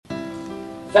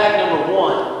Fact number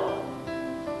one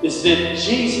is that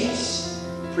Jesus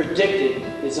predicted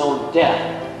his own death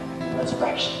and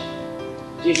resurrection.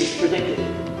 Jesus predicted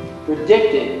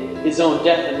his own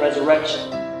death and resurrection.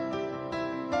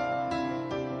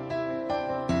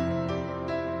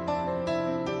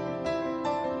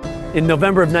 In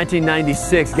November of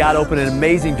 1996, God opened an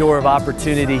amazing door of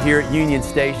opportunity here at Union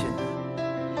Station.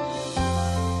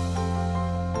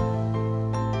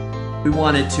 We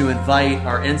wanted to invite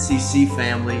our NCC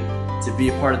family to be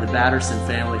a part of the Batterson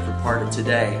family for part of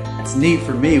today. It's neat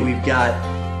for me. We've got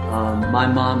my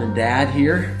mom and dad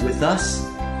here with us.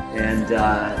 And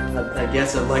I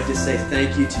guess I'd like to say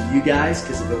thank you to you guys,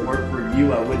 because if it weren't for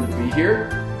you, I wouldn't be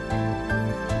here.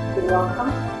 You're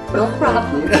welcome. No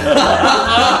problem.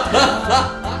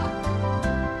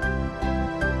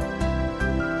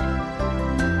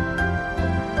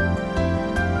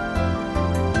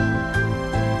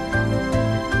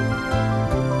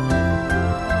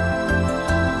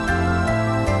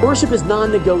 Worship is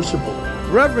non-negotiable.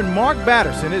 Reverend Mark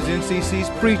Batterson is NCC's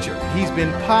preacher. He's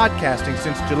been podcasting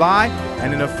since July,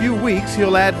 and in a few weeks,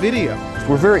 he'll add video.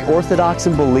 We're very orthodox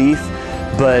in belief,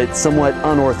 but somewhat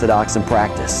unorthodox in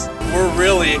practice. We're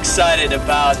really excited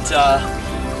about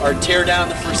our Tear Down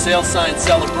the For Sale sign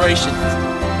celebration.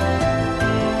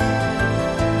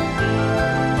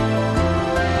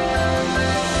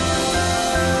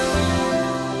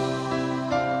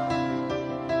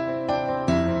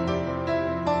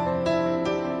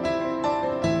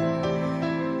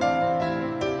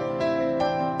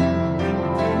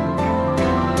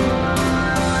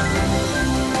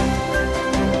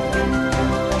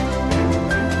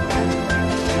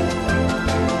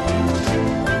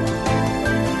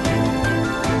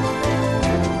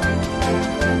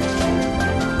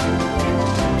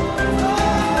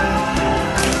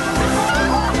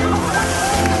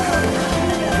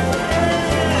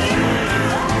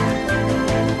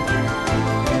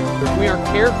 If we aren't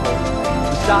careful,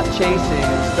 we stop chasing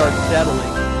and start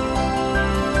settling.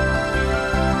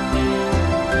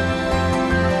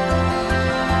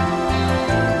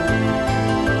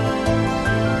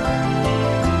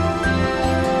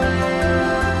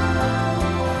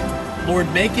 Lord,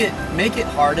 make it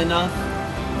hard enough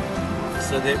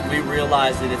so that we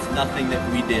realize that it's nothing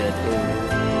that we did.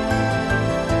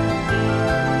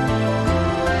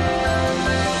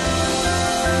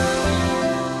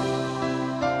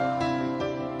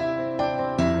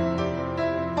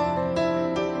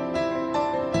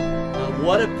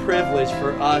 What a privilege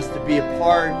for us to be a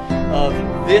part of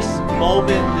this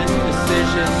moment, this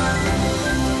decision.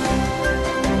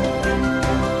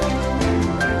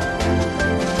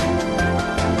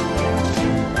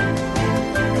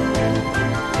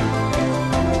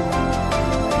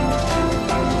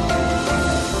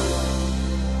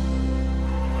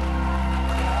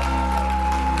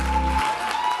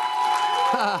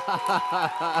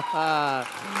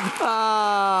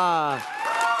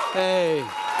 Hey.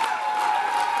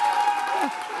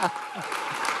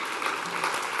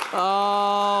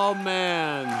 Oh,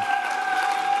 man.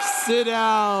 Sit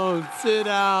down, sit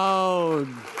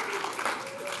down.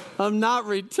 I'm not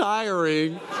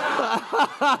retiring.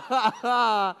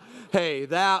 Hey,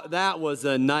 that was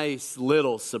a nice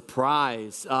little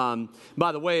surprise.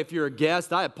 By the way, if you're a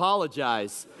guest, I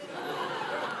apologize.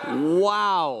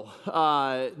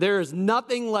 Wow. There's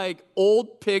nothing like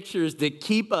old pictures that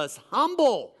keep us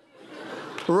humble,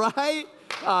 right?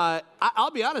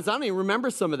 I'll be honest, I don't even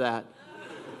remember some of that.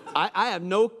 I have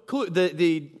no clue.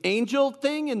 The angel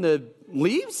thing in the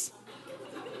leaves?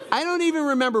 I don't even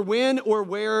remember when or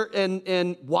where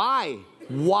and why.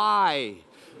 Why?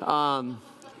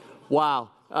 Wow.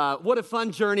 What a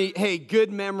fun journey. Hey,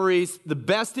 good memories. The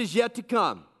best is yet to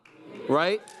come,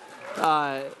 right?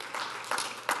 And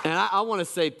I want to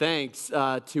say thanks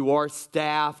to our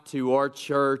staff, to our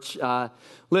church.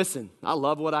 Listen, I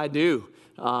love what I do.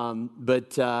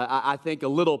 But I think a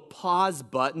little pause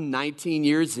button 19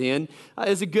 years in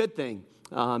is a good thing.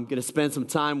 I'm going to spend some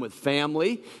time with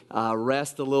family,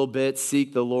 rest a little bit,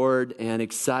 seek the Lord, and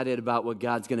excited about what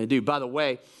God's going to do. By the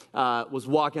way, was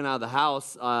walking out of the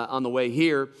house on the way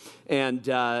here, and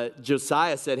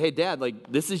Josiah said, "Hey, Dad,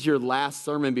 this is your last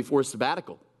sermon before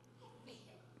sabbatical."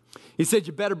 He said,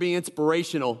 "You better be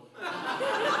inspirational."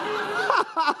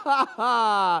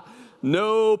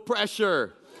 No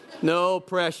pressure. No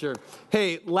pressure.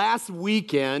 Hey, last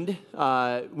weekend,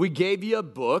 we gave you a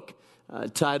book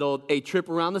titled A Trip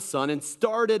Around the Sun and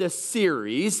started a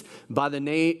series by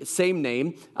the same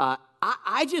name.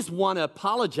 I just want to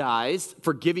apologize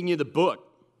for giving you the book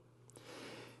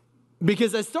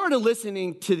because I started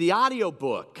listening to the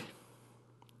audiobook.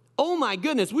 Oh my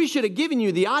goodness, we should have given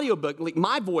you the audiobook.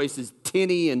 My voice is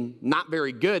tinny and not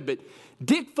very good, but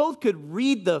Dick Foth could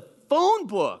read the phone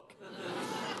book.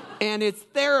 And it's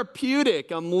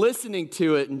therapeutic. I'm listening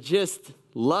to it and just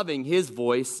loving his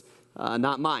voice,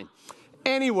 not mine.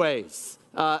 Anyways,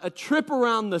 A Trip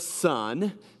Around the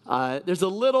Sun, there's a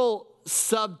little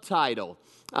subtitle,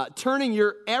 Turning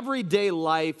Your Everyday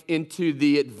Life into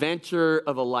the Adventure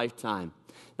of a Lifetime.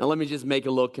 Now, let me just make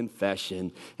a little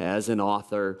confession as an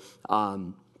author.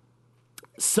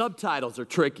 Subtitles are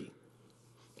tricky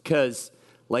because,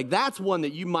 that's one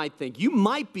that you might think you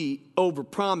might be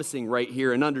over-promising right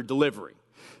here and under-delivering.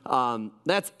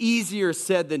 That's easier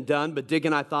said than done, but Dick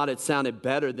and I thought it sounded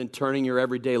better than turning your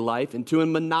everyday life into a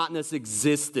monotonous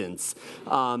existence.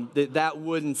 That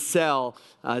wouldn't sell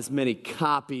as many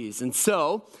copies. And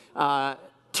so,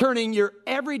 turning your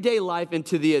everyday life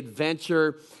into the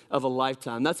adventure of a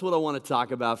lifetime. That's what I want to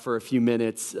talk about for a few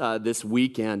minutes this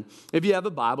weekend. If you have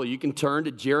a Bible, you can turn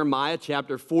to Jeremiah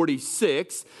chapter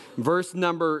 46, verse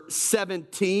number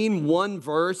 17, one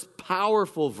verse,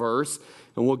 powerful verse,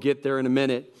 and we'll get there in a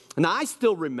minute. And I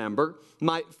still remember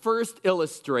my first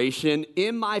illustration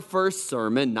in my first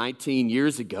sermon 19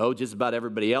 years ago. Just about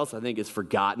everybody else, I think, has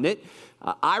forgotten it.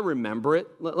 I remember it.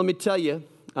 Let me tell you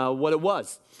what it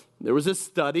was. There was a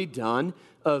study done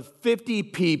of 50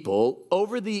 people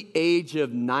over the age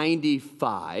of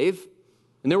 95,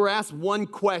 and they were asked one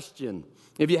question.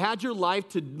 If you had your life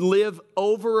to live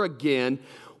over again,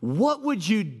 what would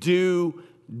you do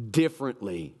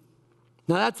differently?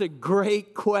 Now, that's a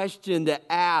great question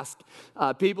to ask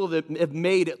people that have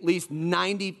made at least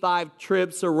 95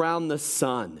 trips around the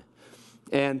sun.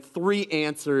 And 3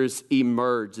 answers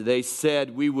emerged. They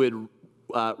said we would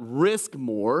risk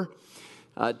more.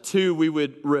 2, we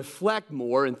would reflect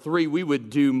more. And 3, we would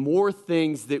do more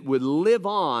things that would live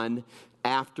on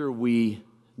after we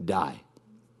die.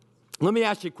 Let me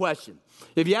ask you a question.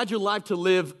 If you had your life to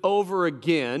live over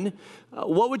again,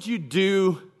 what would you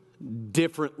do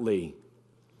differently?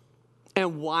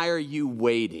 And why are you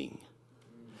waiting?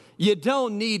 You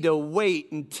don't need to wait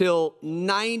until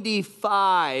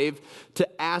 95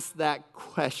 to ask that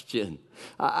question.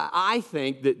 I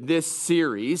think that this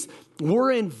series,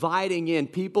 we're inviting in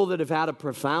people that have had a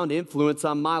profound influence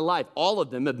on my life. All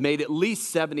of them have made at least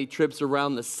 70 trips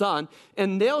around the sun,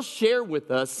 and they'll share with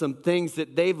us some things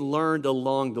that they've learned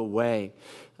along the way.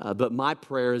 But my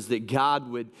prayer is that God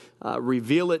would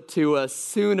reveal it to us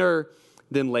sooner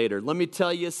than later. Let me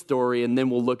tell you a story, and then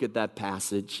we'll look at that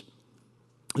passage.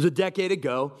 It was a decade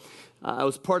ago. I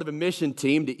was part of a mission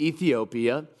team to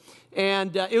Ethiopia,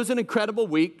 and it was an incredible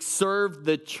week. Served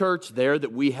the church there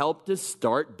that we helped to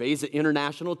start, Beza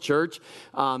International Church.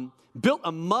 Built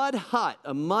a mud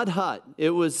hut. It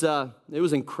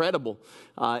was incredible.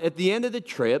 At the end of the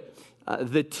trip,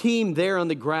 the team there on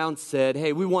the ground said,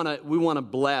 "Hey, we want to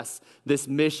bless this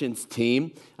missions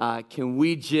team. Can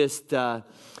we just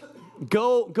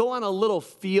go on a little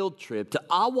field trip to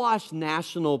Awash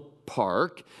National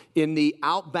Park in the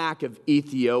outback of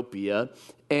Ethiopia,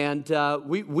 and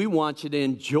we want you to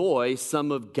enjoy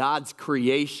some of God's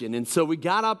creation." And so we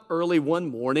got up early one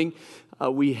morning.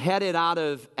 We headed out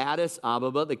of Addis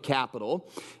Ababa, the capital,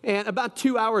 and about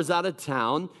 2 hours out of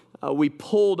town, we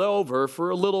pulled over for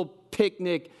a little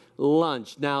picnic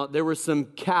lunch. Now, there were some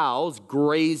cows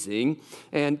grazing,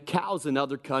 and cows in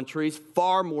other countries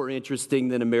far more interesting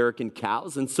than American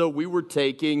cows, and so we were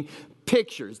taking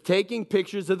pictures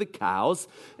of the cows,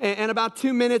 and about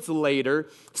 2 minutes later,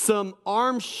 some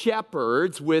armed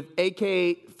shepherds with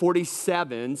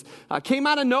AK-47s came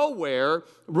out of nowhere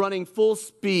running full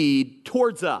speed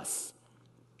towards us.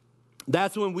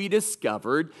 That's when we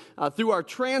discovered through our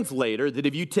translator that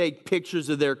if you take pictures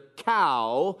of their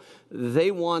cow,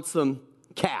 they want some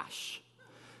cash.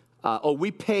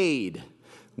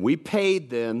 We paid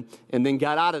them and then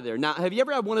got out of there. Now, have you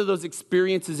ever had one of those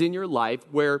experiences in your life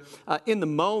where in the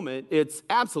moment it's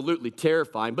absolutely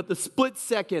terrifying, but the split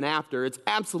second after it's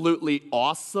absolutely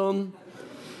awesome?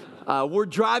 We're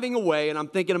driving away, and I'm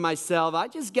thinking to myself, I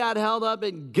just got held up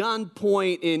at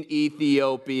gunpoint in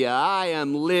Ethiopia. I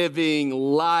am living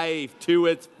life to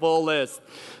its fullest.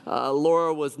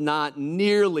 Laura was not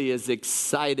nearly as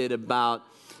excited about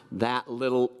that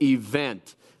little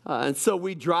event. And so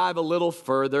we drive a little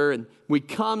further, and we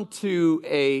come to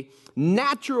a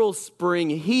natural spring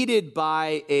heated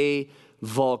by a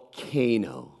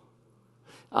volcano.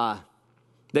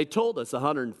 They told us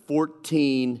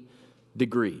 114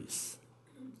 degrees.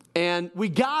 And we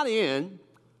got in,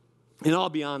 and I'll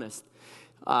be honest,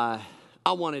 I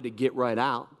wanted to get right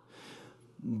out,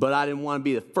 but I didn't want to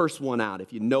be the first one out,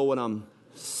 if you know what I'm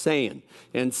saying.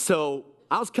 And so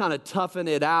I was kind of toughing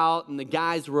it out, and the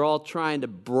guys were all trying to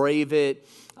brave it.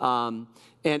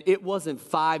 And it wasn't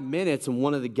 5 minutes, and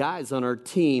one of the guys on our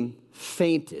team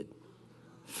fainted.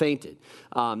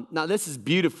 Now, this is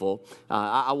beautiful.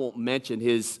 I won't mention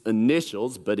his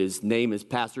initials, but his name is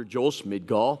Pastor Joel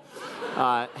Schmidgall.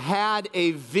 Had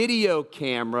a video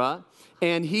camera,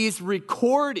 and he's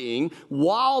recording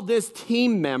while this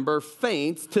team member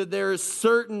faints to their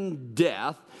certain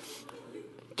death.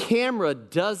 Camera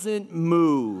doesn't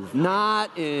move,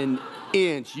 not an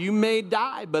inch. You may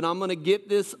die, but I'm going to get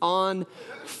this on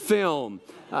film.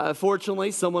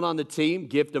 Fortunately, someone on the team,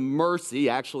 Gift of Mercy,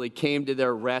 actually came to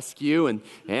their rescue, and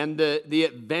the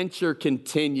adventure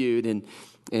continued.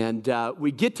 And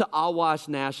we get to Awash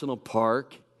National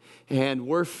Park, and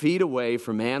we're feet away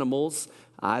from animals.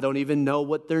 I don't even know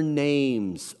what their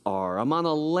names are. I'm on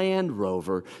a Land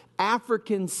Rover,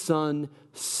 African sun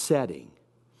setting.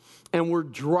 And we're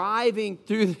driving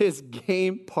through this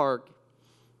game park,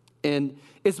 and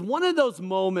it's one of those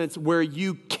moments where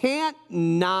you can't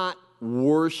not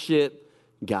worship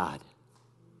God.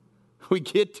 We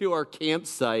get to our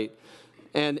campsite,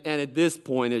 and at this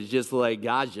point, it's just like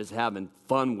God's just having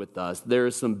fun with us.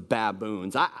 There's some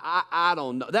baboons. I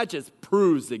don't know. That just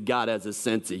proves that God has a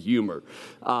sense of humor.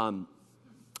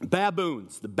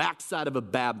 Baboons, the backside of a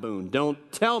baboon.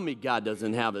 Don't tell me God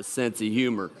doesn't have a sense of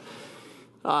humor.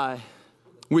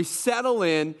 We settle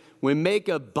in, we make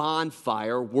a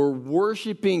bonfire, we're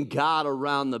worshiping God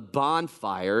around the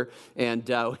bonfire, and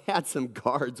we had some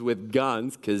guards with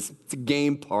guns because it's a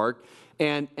game park,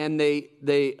 and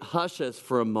they hush us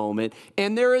for a moment,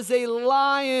 and there is a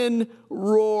lion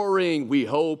roaring, we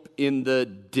hope, in the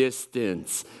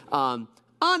distance.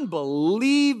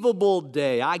 Unbelievable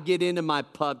day. I get into my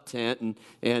pup tent,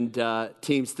 and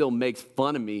team still makes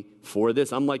fun of me for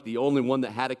this. I'm like the only one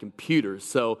that had a computer,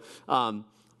 so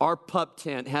our pup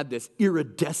tent had this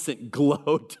iridescent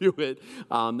glow to it.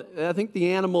 I think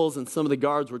the animals and some of the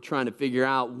guards were trying to figure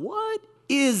out, what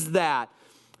is that?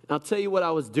 And I'll tell you what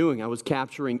I was doing. I was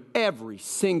capturing every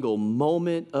single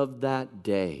moment of that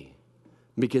day,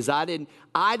 because I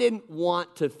didn't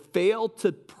want to fail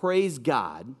to praise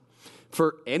God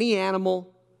for any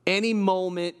animal, any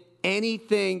moment,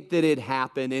 anything that had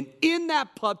happened. And in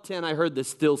that pup tent, I heard the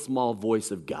still small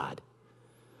voice of God.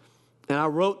 And I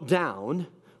wrote down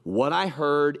what I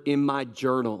heard in my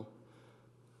journal.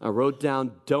 I wrote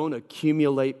down, don't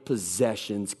accumulate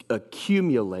possessions,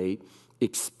 accumulate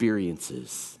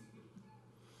experiences.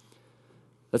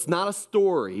 That's not a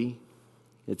story,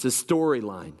 it's a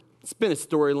storyline. It's been a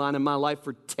storyline in my life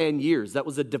for 10 years. That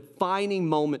was a defining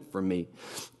moment for me.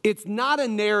 It's not a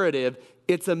narrative,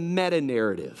 it's a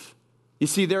meta-narrative. You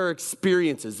see, there are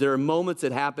experiences, there are moments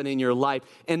that happen in your life,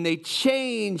 and they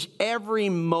change every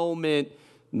moment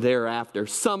thereafter.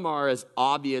 Some are as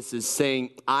obvious as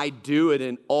saying, I do at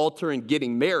an altar and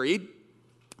getting married.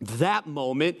 That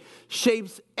moment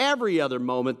shapes every other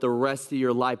moment the rest of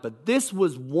your life. But this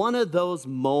was one of those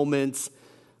moments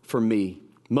for me.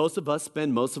 Most of us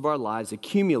spend most of our lives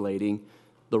accumulating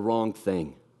the wrong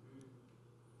thing.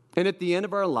 And at the end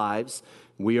of our lives,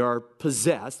 we are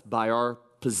possessed by our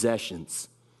possessions.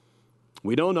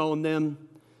 We don't own them,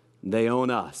 they own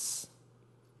us.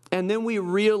 And then we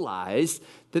realize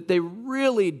that they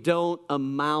really don't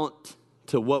amount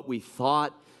to what we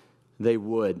thought they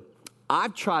would.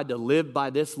 I've tried to live by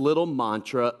this little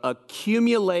mantra,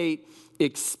 accumulate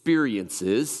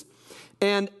experiences,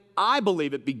 and I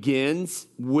believe it begins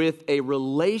with a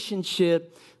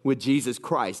relationship with Jesus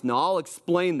Christ. Now, I'll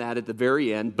explain that at the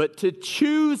very end, but to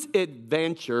choose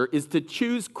adventure is to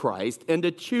choose Christ, and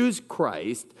to choose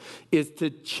Christ is to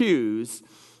choose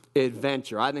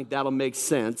adventure. I think that'll make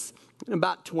sense in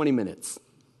about 20 minutes.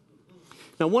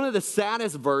 Now, one of the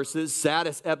saddest verses,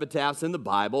 saddest epitaphs in the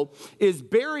Bible is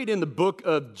buried in the book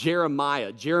of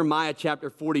Jeremiah. Jeremiah chapter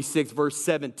 46, verse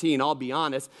 17. I'll be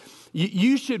honest.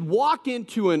 You should walk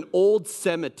into an old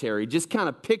cemetery. Just kind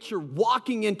of picture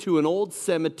walking into an old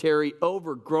cemetery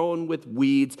overgrown with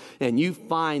weeds, and you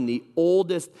find the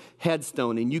oldest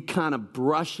headstone, and you kind of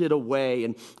brush it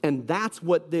away. And that's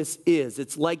what this is.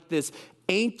 It's like this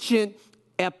ancient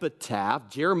epitaph,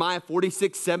 Jeremiah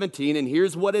 46, 17, and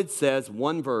here's what it says,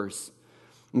 one verse.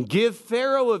 Give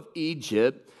Pharaoh of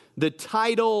Egypt the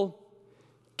title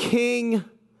King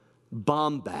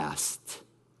Bombast,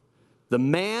 the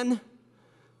man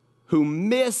who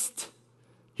missed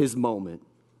his moment.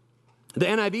 The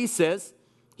NIV says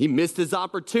he missed his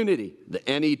opportunity. The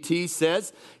NET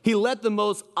says he let the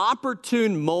most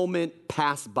opportune moment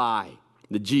pass by.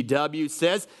 The GW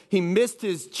says he missed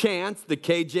his chance. The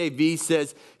KJV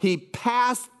says he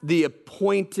passed the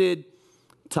appointed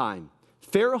time.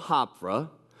 Pharaoh Hophra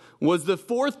was the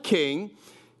fourth king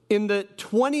in the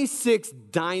 26th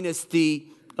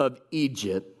dynasty of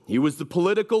Egypt. He was the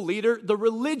political leader, the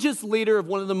religious leader of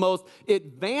one of the most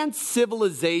advanced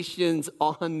civilizations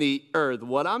on the earth.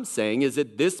 What I'm saying is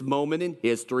at this moment in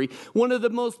history, one of the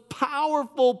most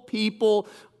powerful people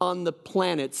on the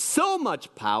planet. So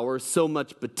much power, so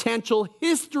much potential.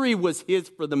 History was his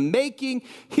for the making,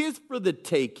 his for the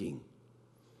taking.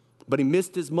 But he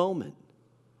missed his moment.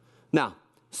 Now,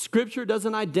 Scripture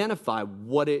doesn't identify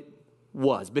what it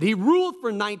was, but he ruled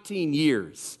for 19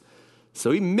 years.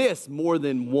 So he missed more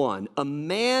than one. A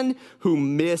man who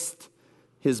missed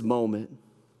his moment.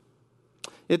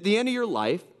 At the end of your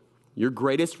life, your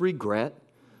greatest regret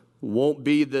won't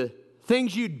be the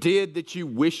things you did that you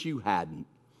wish you hadn't.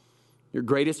 Your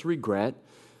greatest regret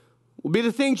will be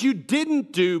the things you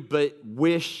didn't do but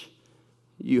wish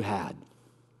you had.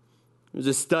 There's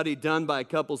a study done by a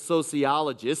couple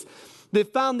sociologists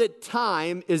that found that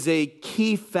time is a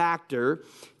key factor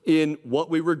in what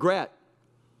we regret.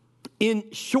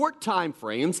 In short time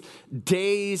frames,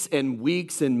 days and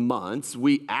weeks and months,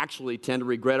 we actually tend to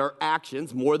regret our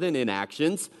actions more than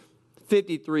inactions,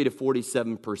 53 to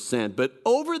 47%. But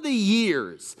over the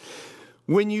years,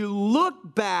 when you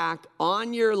look back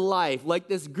on your life, like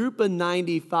this group of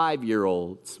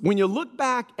 95-year-olds, when you look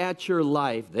back at your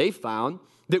life, they found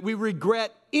that we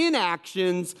regret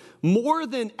inactions more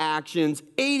than actions,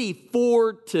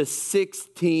 84 to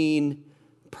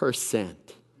 16%.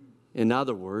 In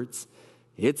other words,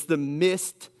 it's the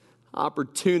missed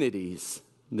opportunities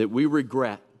that we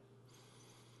regret.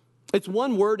 It's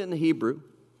one word in the Hebrew,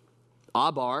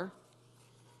 abar,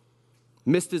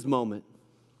 missed his moment.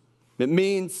 It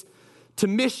means to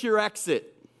miss your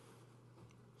exit.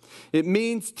 It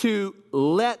means to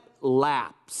let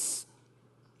lapse.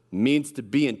 It means to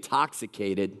be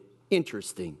intoxicated.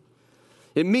 Interesting.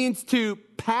 It means to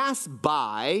pass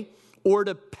by or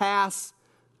to pass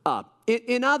up.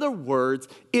 In other words,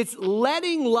 it's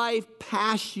letting life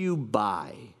pass you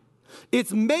by.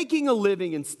 It's making a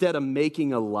living instead of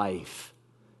making a life.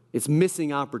 It's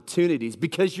missing opportunities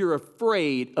because you're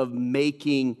afraid of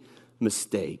making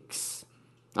mistakes.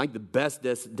 I think the best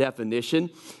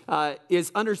definition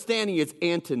is understanding its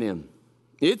antonym.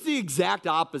 It's the exact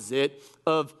opposite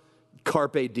of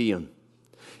carpe diem.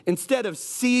 Instead of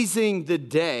seizing the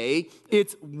day,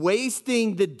 it's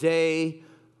wasting the day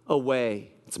away.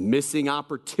 It's missing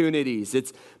opportunities.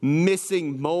 It's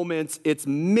missing moments. It's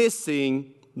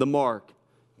missing the mark.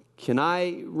 Can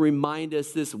I remind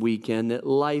us this weekend that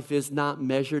life is not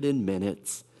measured in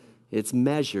minutes. It's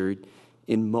measured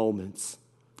in moments.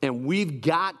 And we've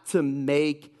got to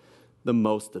make the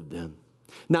most of them.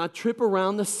 Now, a trip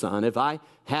around the sun, if I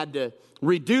had to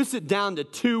reduce it down to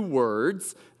 2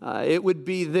 words, it would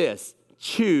be this: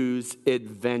 choose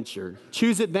adventure.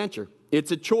 Choose adventure.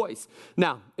 It's a choice.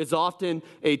 Now, it's often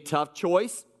a tough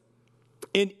choice,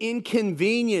 an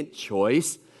inconvenient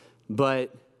choice,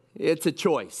 but it's a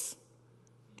choice.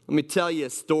 Let me tell you a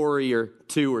story or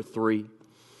 2 or 3.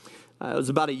 It was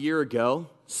about a year ago.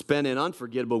 Spent an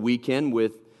unforgettable weekend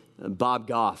with Bob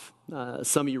Goff.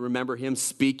 Some of you remember him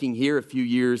speaking here a few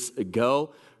years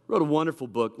ago. Wrote a wonderful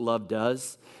book, Love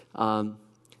Does.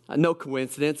 No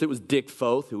coincidence, it was Dick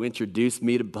Foth who introduced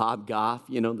me to Bob Goff,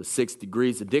 the 6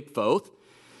 degrees of Dick Foth.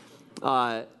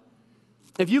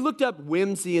 If you looked up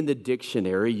whimsy in the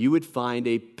dictionary, you would find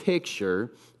a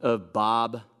picture of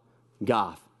Bob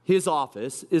Goff. His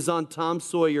office is on Tom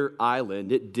Sawyer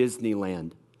Island at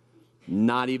Disneyland.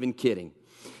 Not even kidding.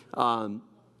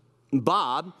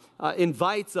 Bob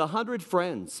invites 100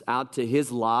 friends out to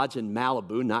his lodge in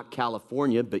Malibu, not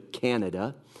California, but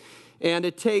Canada. And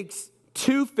it takes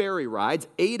 2 ferry rides,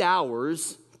 8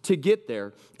 hours to get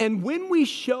there. And when we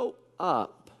show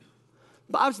up,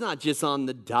 Bob's not just on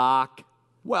the dock.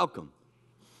 Welcome.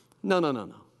 No.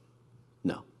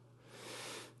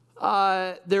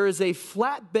 There is a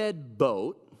flatbed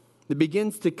boat that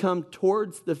begins to come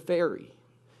towards the ferry.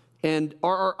 And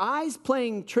are our eyes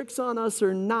playing tricks on us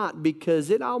or not?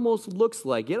 Because it almost looks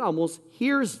like,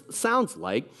 sounds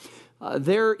like,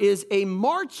 there is a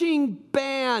marching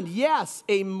band. Yes,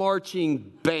 a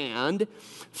marching band.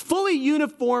 Fully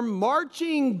uniformed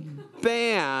marching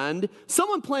band.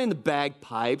 Someone playing the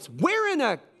bagpipes, wearing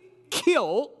a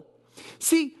kilt.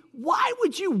 See, why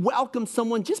would you welcome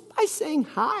someone just by saying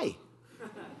hi?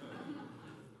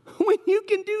 When you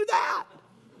can do that.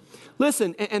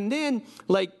 Listen, and then,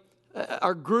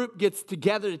 our group gets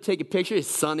together to take a picture. It's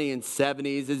sunny and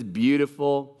 70s. It's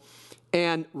beautiful.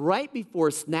 And right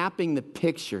before snapping the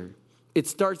picture, it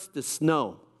starts to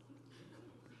snow.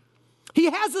 He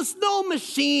has a snow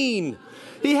machine.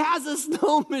 He has a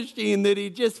snow machine that he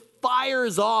just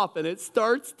fires off, and it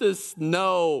starts to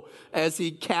snow as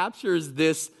he captures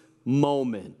this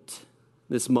moment.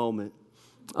 this moment.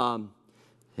 And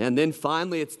then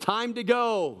finally, it's time to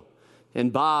go.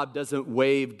 And Bob doesn't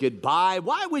wave goodbye.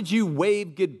 Why would you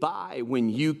wave goodbye when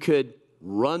you could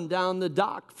run down the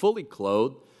dock fully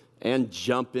clothed and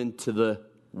jump into the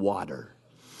water?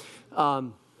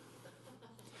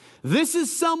 This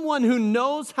is someone who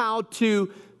knows how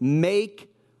to make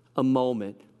a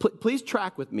moment. Please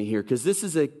track with me here, because this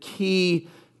is a key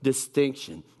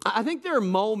distinction. I think there are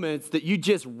moments that you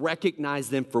just recognize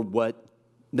them for what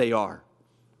they are.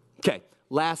 Okay,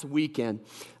 last weekend,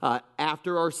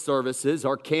 after our services,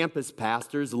 our campus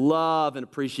pastors, love and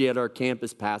appreciate our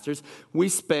campus pastors, we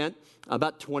spent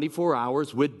about 24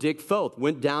 hours with Dick Foth,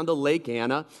 went down to Lake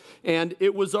Anna, and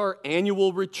it was our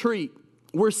annual retreat.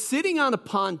 We're sitting on a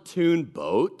pontoon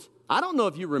boat. I don't know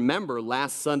if you remember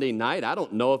last Sunday night. I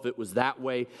don't know if it was that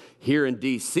way here in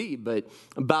D.C., but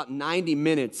about 90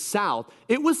 minutes south,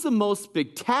 it was the most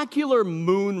spectacular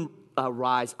moon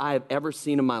rise I have ever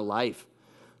seen in my life.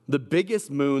 The biggest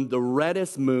moon, the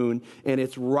reddest moon, and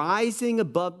it's rising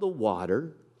above the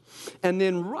water. And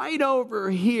then right over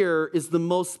here is the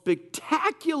most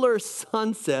spectacular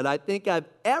sunset I think I've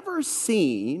ever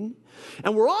seen.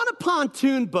 And we're on a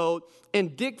pontoon boat,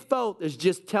 and Dick Foth is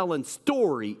just telling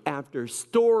story after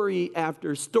story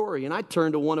after story. And I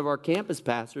turn to one of our campus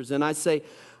pastors and I say,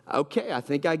 okay, I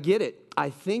think I get it. I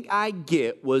think I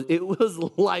get what it was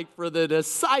like for the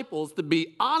disciples to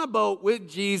be on a boat with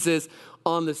Jesus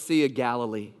on the Sea of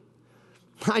Galilee.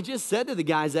 I just said to the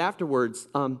guys afterwards,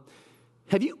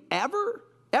 have you ever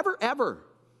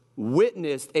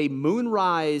witnessed a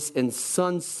moonrise and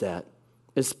sunset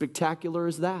as spectacular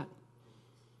as that?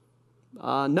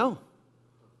 No.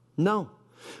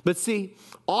 But see,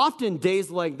 often days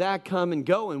like that come and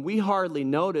go, and we hardly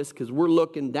notice because we're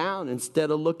looking down instead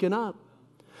of looking up.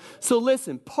 So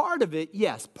listen, part of it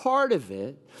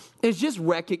is just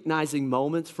recognizing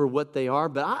moments for what they are,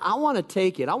 but I want to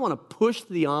take it. I want to push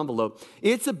the envelope.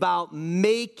 It's about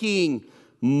making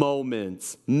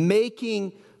moments.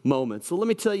 So let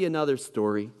me tell you another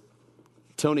story.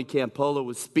 Tony Campolo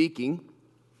was speaking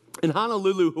in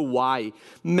Honolulu, Hawaii,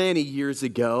 many years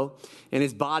ago, and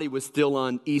his body was still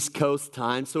on East Coast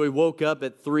time, so he woke up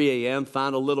at 3 a.m.,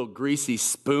 found a little greasy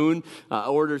spoon,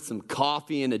 ordered some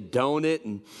coffee and a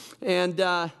donut,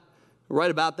 and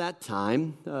right about that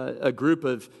time, a group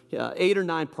of 8 or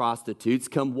 9 prostitutes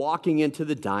come walking into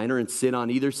the diner and sit on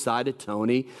either side of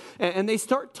Tony, and they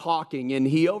start talking, and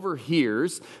he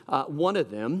overhears one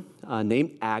of them,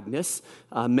 named Agnes,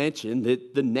 mention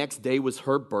that the next day was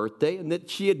her birthday and that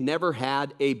she had never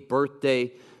had a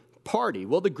birthday party.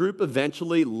 Well, the group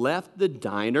eventually left the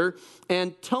diner,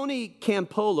 and Tony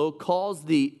Campolo calls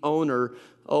the owner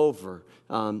over,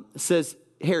 says,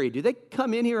 Harry, do they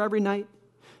come in here every night?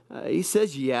 He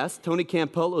says yes. Tony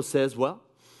Campolo says, well,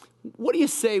 what do you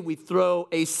say we throw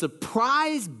a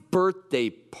surprise birthday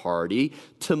party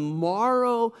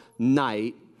tomorrow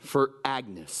night for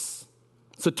Agnes?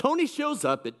 So Tony shows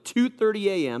up at 2:30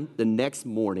 a.m. the next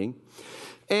morning,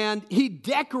 and he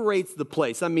decorates the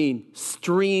place. I mean,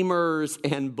 streamers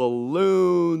and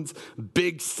balloons,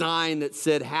 big sign that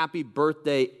said, Happy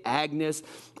Birthday, Agnes.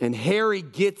 And Harry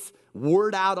gets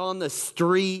word out on the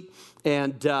street,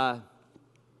 and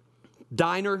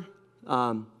diner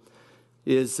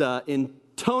is, in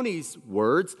Tony's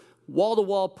words,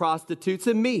 wall-to-wall prostitutes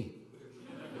and me.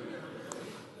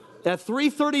 At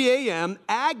 3:30 a.m.,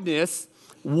 Agnes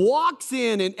walks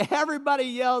in and everybody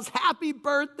yells, Happy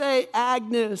birthday,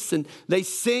 Agnes. And they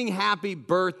sing happy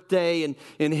birthday.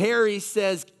 And Harry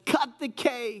says, cut the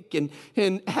cake.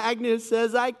 And Agnes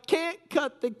says, I can't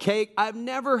cut the cake. I've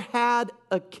never had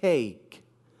a cake.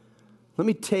 Let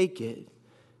me take it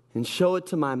and show it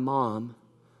to my mom,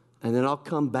 and then I'll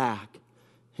come back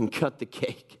and cut the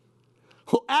cake.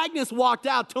 Well, Agnes walked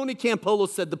out. Tony Campolo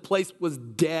said the place was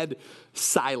dead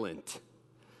silent.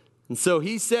 And so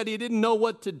he said he didn't know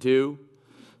what to do.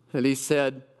 And he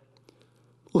said,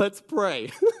 let's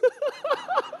pray.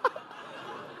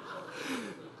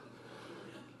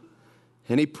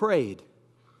 And he prayed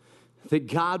that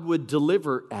God would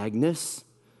deliver Agnes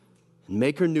and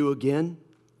make her new again,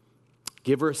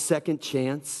 give her a second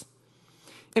chance.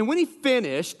 And when he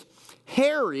finished,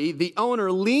 Harry, the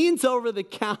owner, leans over the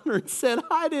counter and said,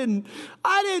 I didn't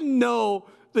know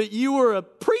that you were a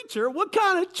preacher. What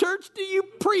kind of church do you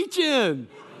preach in?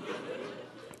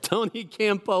 Tony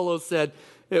Campolo said,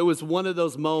 it was one of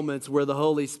those moments where the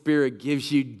Holy Spirit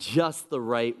gives you just the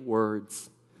right words.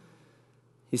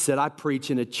 He said, I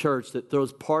preach in a church that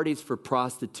throws parties for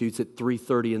prostitutes at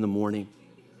 3:30 in the morning.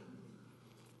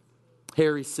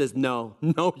 Harry says, no,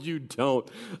 you don't.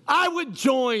 I would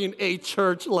join a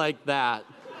church like that.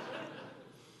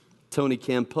 Tony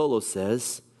Campolo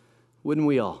says, wouldn't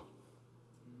we all?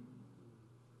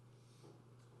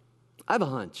 I have a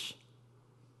hunch.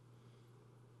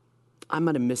 I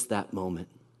might have missed that moment.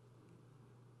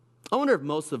 I wonder if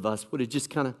most of us would have just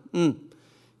kind of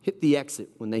hit the exit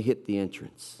when they hit the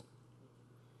entrance.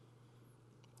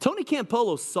 Tony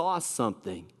Campolo saw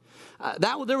something.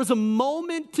 There was a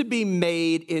moment to be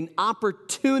made, an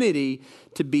opportunity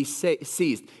to be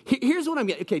seized. Here's what I'm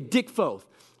getting. Okay, Dick Foth.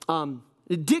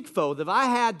 Dick Foth, if I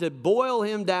had to boil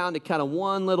him down to kind of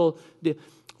one little...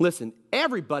 Listen,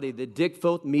 everybody that Dick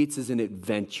Foth meets is an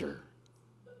adventure.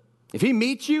 If he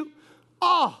meets you,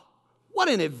 oh, what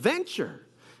an adventure.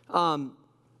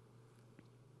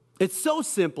 It's so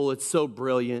simple. It's so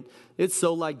brilliant. It's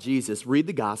so like Jesus. Read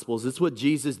the Gospels. It's what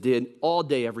Jesus did all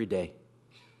day, every day.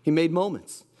 He made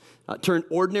moments, turned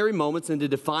ordinary moments into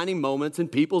defining moments in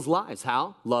people's lives.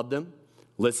 How? Loved them,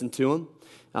 listened to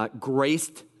them,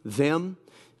 graced them,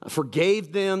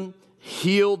 forgave them,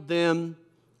 healed them,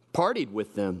 partied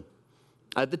with them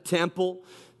at the temple,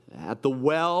 at the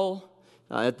well,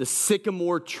 at the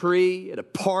sycamore tree, at a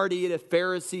party at a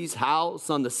Pharisee's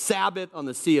house, on the Sabbath, on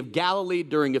the Sea of Galilee,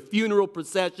 during a funeral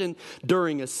procession,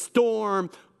 during a storm,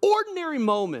 ordinary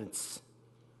moments.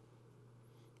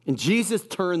 And Jesus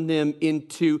turned them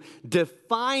into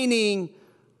defining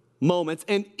moments.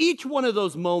 And each one of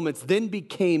those moments then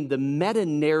became the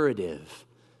meta-narrative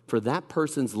for that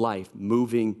person's life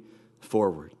moving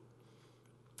forward.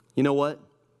 You know what?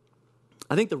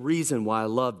 I think the reason why I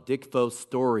love Dick Foth's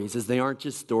stories is they aren't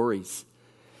just stories.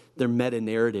 They're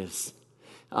meta-narratives.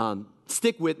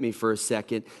 Stick with me for a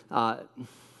second.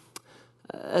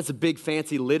 That's a big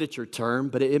fancy literature term,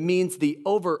 but it means the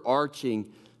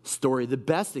overarching story. The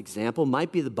best example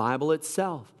might be the Bible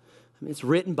itself. I mean, it's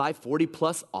written by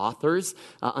 40-plus authors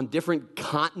on different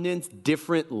continents,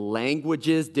 different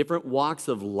languages, different walks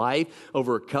of life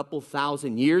over a couple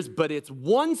thousand years, but it's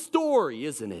one story,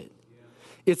 isn't it?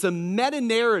 It's a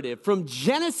meta-narrative from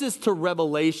Genesis to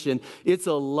Revelation. It's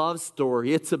a love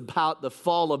story. It's about the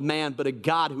fall of man, but a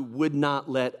God who would not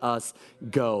let us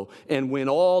go and went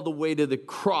all the way to the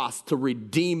cross to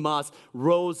redeem us,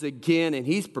 rose again, and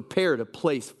he's prepared a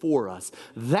place for us.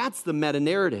 That's the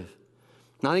meta-narrative.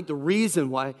 And I think the reason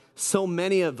why so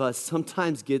many of us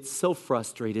sometimes get so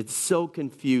frustrated, so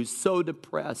confused, so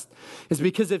depressed is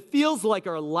because it feels like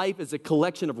our life is a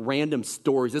collection of random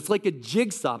stories. It's like a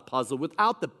jigsaw puzzle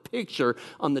without the picture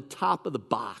on the top of the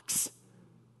box.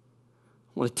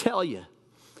 I want to tell you,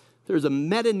 there's a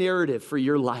meta-narrative for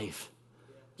your life.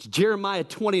 It's Jeremiah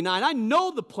 29. I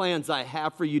know the plans I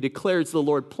have for you, declares the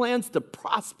Lord, plans to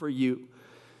prosper you.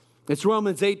 It's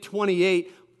Romans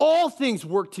 8:28. All things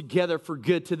work together for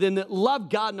good to them that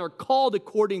love God and are called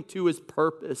according to his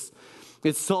purpose.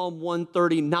 It's Psalm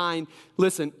 139.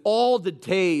 Listen, all the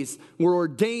days were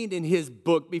ordained in his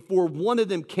book before one of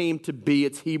them came to be.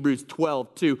 It's Hebrews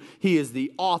 12:2. He is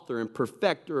the author and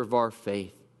perfecter of our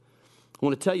faith. I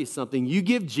want to tell you something. You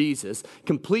give Jesus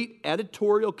complete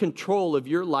editorial control of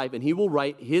your life, and he will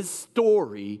write his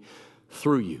story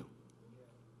through you.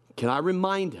 Can I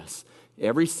remind us,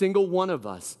 every single one of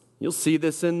us, you'll see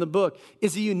this in the book,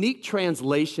 is a unique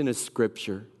translation of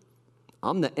Scripture.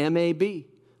 I'm the MAB,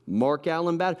 Mark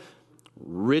Allen Batterson,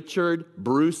 Richard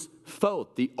Bruce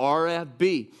Foth, the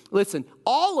RFB. Listen,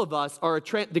 all of us are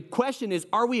the question is,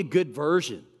 are we a good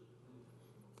version?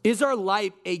 Is our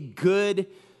life a good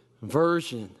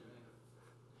version?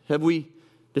 Have we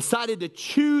decided to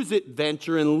choose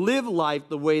adventure and live life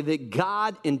the way that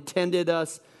God intended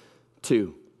us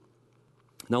to?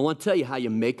 Now, I want to tell you how you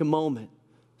make a moment.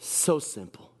 So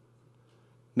simple.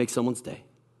 Make someone's day.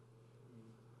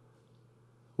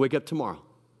 Wake up tomorrow.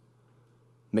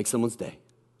 Make someone's day.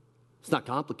 It's not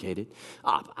complicated.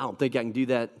 I don't think I can do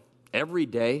that every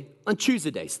day. On choose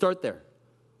a day. Start there.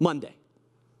 Monday.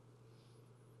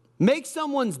 Make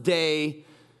someone's day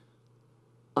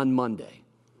on Monday.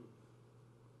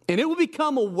 And it will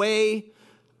become a way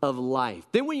of life.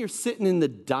 Then when you're sitting in the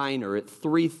diner at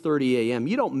 3:30 a.m.,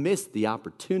 you don't miss the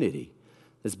opportunity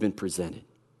that's been presented.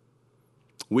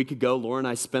 A week ago, Laura and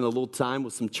I spent a little time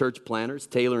with some church planners,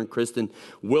 Taylor and Kristen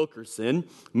Wilkerson.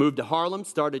 Moved to Harlem,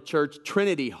 started church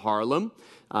Trinity Harlem.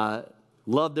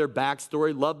 Loved their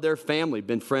backstory, loved their family,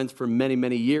 been friends for many,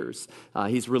 many years.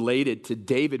 He's related to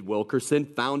David Wilkerson,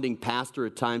 founding pastor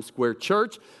at Times Square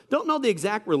Church. Don't know the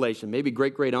exact relation, maybe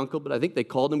great-great-uncle, but I think they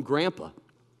called him Grandpa.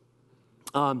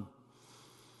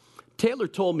 Taylor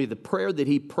told me the prayer that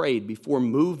he prayed before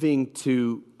moving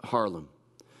to Harlem.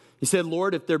 He said,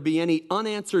 Lord, if there be any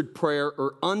unanswered prayer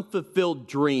or unfulfilled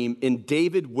dream in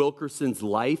David Wilkerson's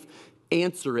life,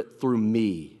 answer it through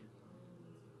me.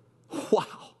 Wow.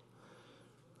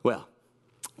 Well,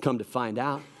 Come to find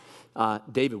out,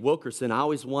 David Wilkerson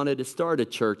always wanted to start a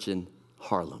church in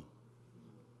Harlem.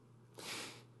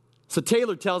 So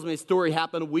Taylor tells me a story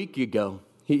happened a week ago.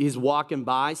 He's walking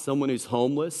by someone who's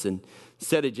homeless, and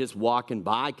instead of just walking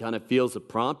by, kind of feels a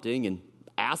prompting and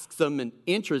asks them an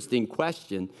interesting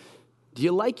question. Do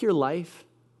you like your life?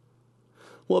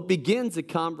 Well, it begins a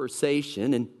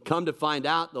conversation, and come to find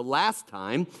out, the last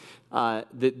time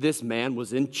that this man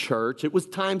was in church, it was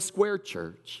Times Square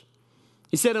Church.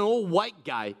 He said, an old white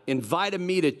guy invited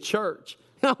me to church.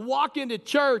 And I walk into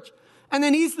church, and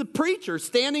then he's the preacher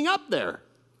standing up there.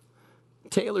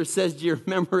 Taylor says, do you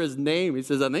remember his name? He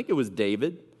says, I think it was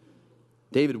David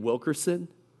Wilkerson.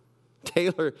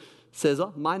 Taylor says,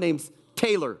 oh, my name's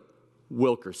Taylor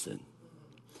Wilkerson.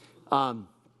 So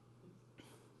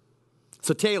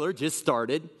Taylor just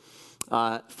started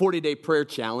 40-day prayer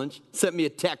challenge, sent me a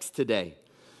text today.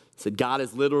 Said, God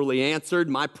has literally answered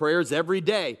my prayers every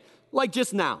day, like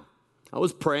just now. I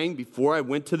was praying before I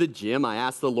went to the gym. I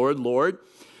asked the Lord,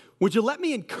 would you let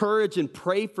me encourage and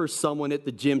pray for someone at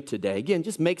the gym today? Again,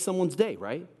 just make someone's day,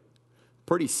 right?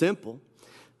 Pretty simple.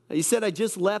 He said, I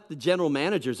just left the general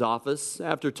manager's office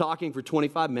after talking for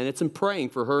 25 minutes and praying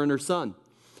for her and her son.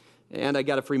 And I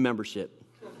got a free membership.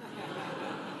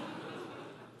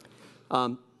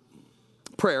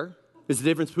 Prayer is the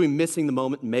difference between missing the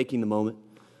moment and making the moment.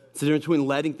 It's the difference between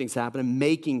letting things happen and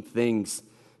making things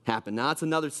happen. Now, it's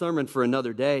another sermon for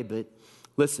another day, but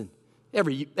listen,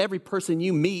 every person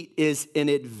you meet is an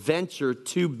adventure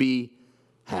to be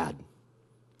had.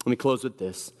 Let me close with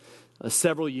this.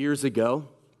 Several years ago,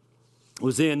 I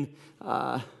was in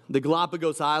the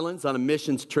Galapagos Islands on a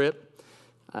missions trip,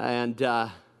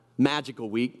 and magical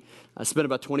week. I spent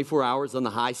about 24 hours on the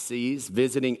high seas,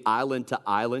 visiting island to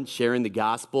island, sharing the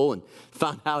gospel, and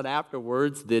found out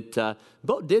afterwards that the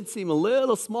boat did seem a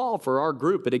little small for our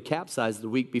group. It had capsized the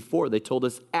week before. They told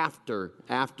us after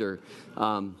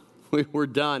we were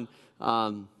done.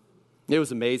 It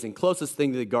was amazing. Closest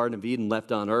thing to the Garden of Eden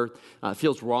left on earth.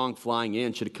 Feels wrong flying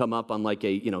in. Should have come up on like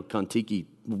a, Kontiki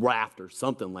raft or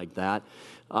something like that.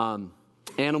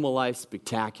 Animal life,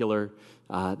 spectacular.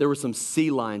 There were some sea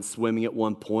lions swimming at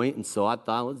one point, and so I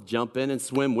thought, let's jump in and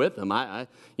swim with them.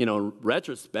 In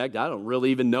retrospect, I don't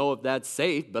really even know if that's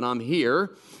safe, but I'm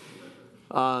here.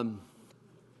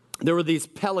 There were these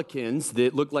pelicans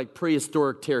that looked like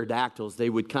prehistoric pterodactyls. They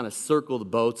would kind of circle the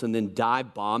boats and then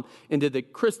dive bomb into the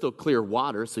crystal clear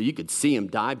water so you could see them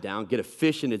dive down, get a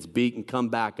fish in its beak, and come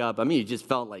back up. I mean, you just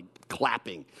felt like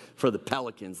clapping for the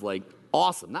pelicans, like,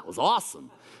 awesome. That was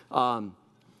awesome.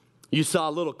 You saw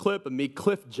a little clip of me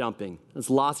cliff jumping. It's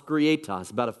Las Grietas,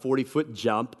 about a 40-foot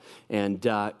jump, and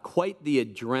quite the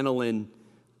adrenaline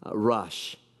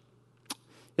rush.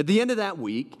 At the end of that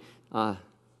week, I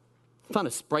found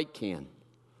a Sprite can.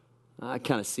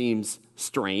 Kind of seems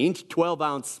strange,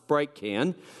 12-ounce Sprite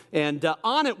can, and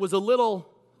on it was a little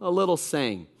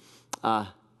saying,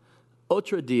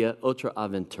 "Otro día, otra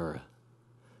aventura."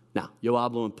 Now, yo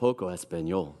hablo un poco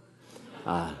español.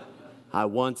 I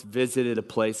once visited a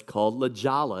place called La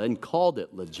Jolla and called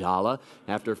it La Jolla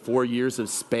after 4 years of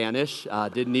Spanish.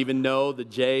 Didn't even know the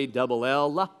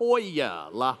J-double-L, La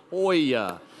Jolla.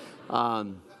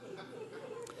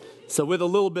 So with a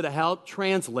little bit of help,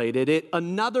 translated it,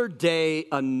 another day,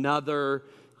 another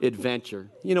adventure.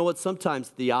 You know what? Sometimes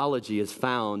theology is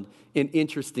found in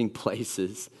interesting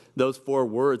places. Those 4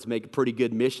 words make a pretty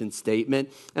good mission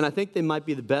statement, and I think they might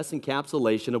be the best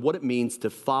encapsulation of what it means to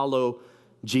follow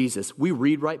Jesus. We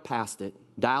read right past it.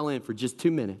 Dial in for just 2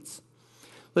 minutes.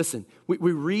 Listen,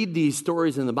 we read these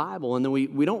stories in the Bible, and then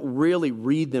we don't really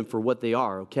read them for what they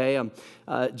are, okay?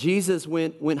 Jesus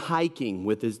went hiking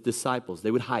with his disciples.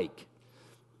 They would hike.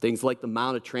 Things like the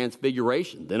Mount of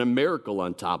Transfiguration, then a miracle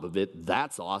on top of it.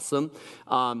 That's awesome.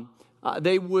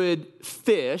 They would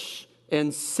fish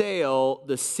and sail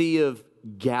the Sea of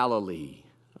Galilee.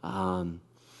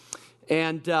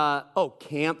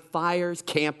 Campfires,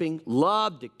 camping.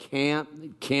 Love to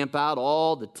camp out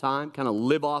all the time, kind of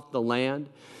live off the land.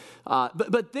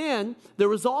 But then there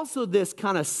was also this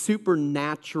kind of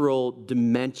supernatural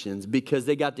dimensions because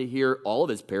they got to hear all of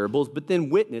his parables, but then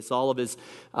witness all of his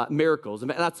miracles.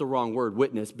 And that's the wrong word,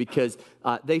 witness, because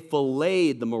they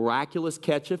filleted the miraculous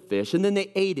catch of fish, and then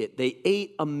they ate it. They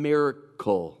ate a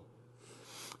miracle.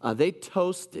 They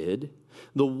toasted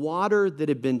the water that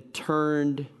had been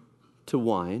turned to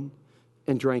wine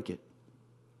and drank it.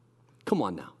 Come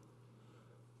on now.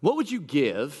 What would you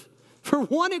give for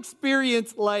one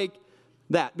experience like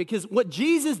that? Because what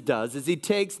Jesus does is he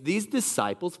takes these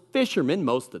disciples, fishermen,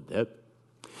 most of them,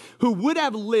 who would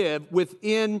have lived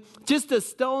within just a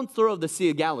stone's throw of the Sea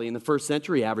of Galilee in the first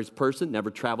century. Average person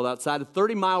never traveled outside a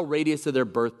 30-mile radius of their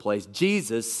birthplace.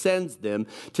 Jesus sends them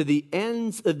to the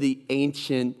ends of the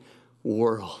ancient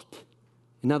world.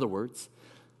 In other words,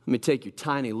 let me take your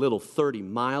tiny little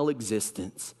 30-mile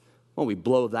existence. Why don't we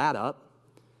blow that up?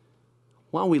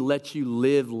 Why don't we let you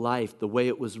live life the way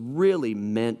it was really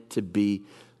meant to be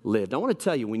lived? I want to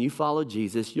tell you, when you follow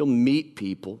Jesus, you'll meet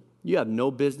people you have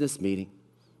no business meeting.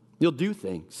 You'll do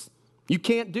things you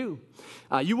can't do.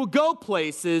 You will go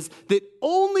places that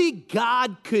only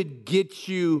God could get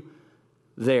you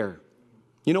there.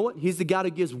 You know what? He's the God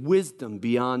who gives wisdom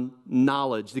beyond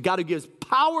knowledge, the God who gives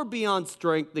power beyond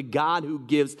strength, the God who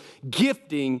gives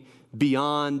gifting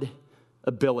beyond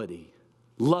ability.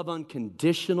 Love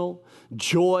unconditional,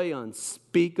 joy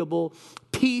unspeakable,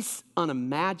 peace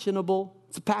unimaginable.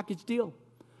 It's a package deal.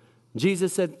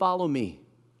 Jesus said, follow me.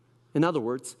 In other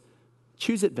words,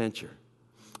 choose adventure.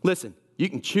 Listen, you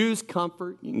can choose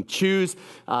comfort. You can choose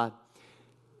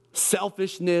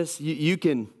selfishness. You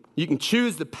can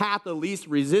choose the path of least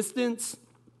resistance.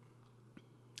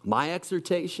 My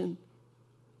exhortation,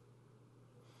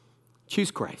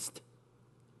 choose Christ.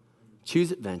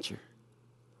 Choose adventure.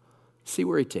 See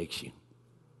where he takes you.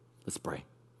 Let's pray.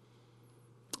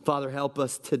 Father, help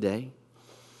us today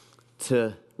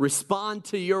to respond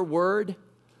to your word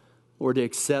or to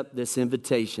accept this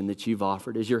invitation that you've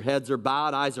offered. As your heads are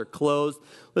bowed, eyes are closed.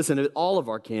 Listen, at all of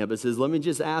our campuses, let me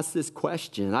just ask this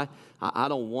question. I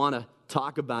don't want to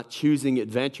talk about choosing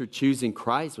adventure, choosing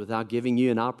Christ without giving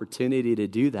you an opportunity to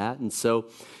do that. And so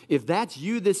if that's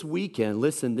you this weekend,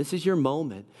 listen, this is your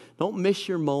moment. Don't miss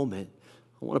your moment.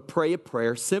 I want to pray a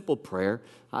prayer, simple prayer.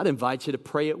 I'd invite you to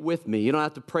pray it with me. You don't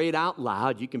have to pray it out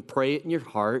loud. You can pray it in your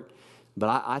heart.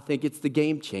 But I think it's the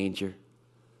game changer.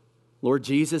 Lord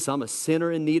Jesus, I'm a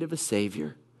sinner in need of a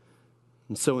Savior.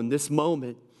 And so in this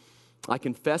moment, I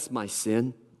confess my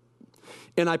sin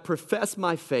and I profess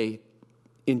my faith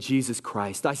in Jesus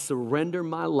Christ. I surrender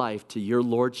my life to your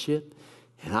Lordship,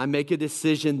 and I make a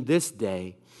decision this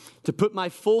day to put my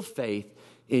full faith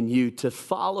in you, to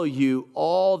follow you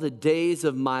all the days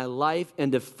of my life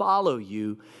and to follow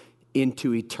you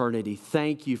into eternity.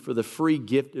 Thank you for the free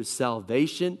gift of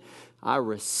salvation. I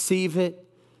receive it,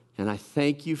 and I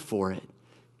thank you for it.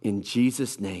 In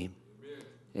Jesus' name,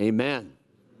 amen.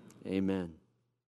 Amen.